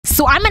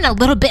So I'm in a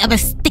little bit of a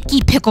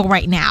sticky pickle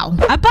right now.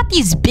 I bought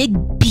these big,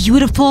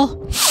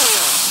 beautiful,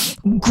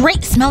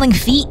 great smelling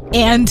feet,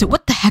 and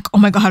what the heck? Oh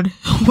my god,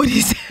 what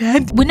is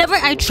that? Whenever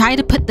I try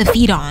to put the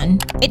feet on,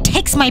 it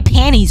takes my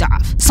panties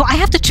off. So I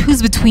have to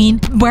choose between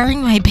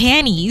wearing my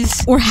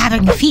panties or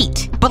having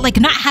feet. But like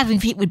not having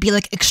feet would be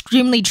like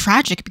extremely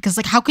tragic because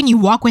like how can you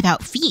walk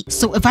without feet?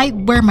 So if I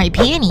wear my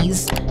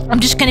panties,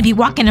 I'm just gonna be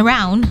walking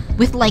around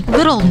with like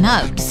little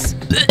nubs.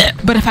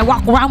 But if I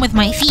walk around with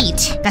my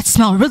feet, that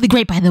smell really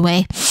great by the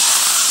way,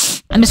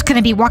 I'm just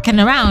gonna be walking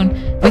around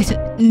with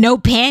no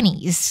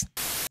panties.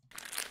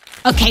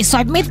 Okay, so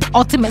I've made the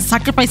ultimate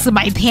sacrifice of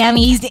my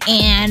panties,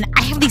 and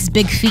I have these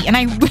big feet, and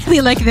I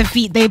really like the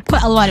feet. They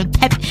put a lot of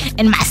pep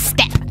in my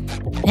step.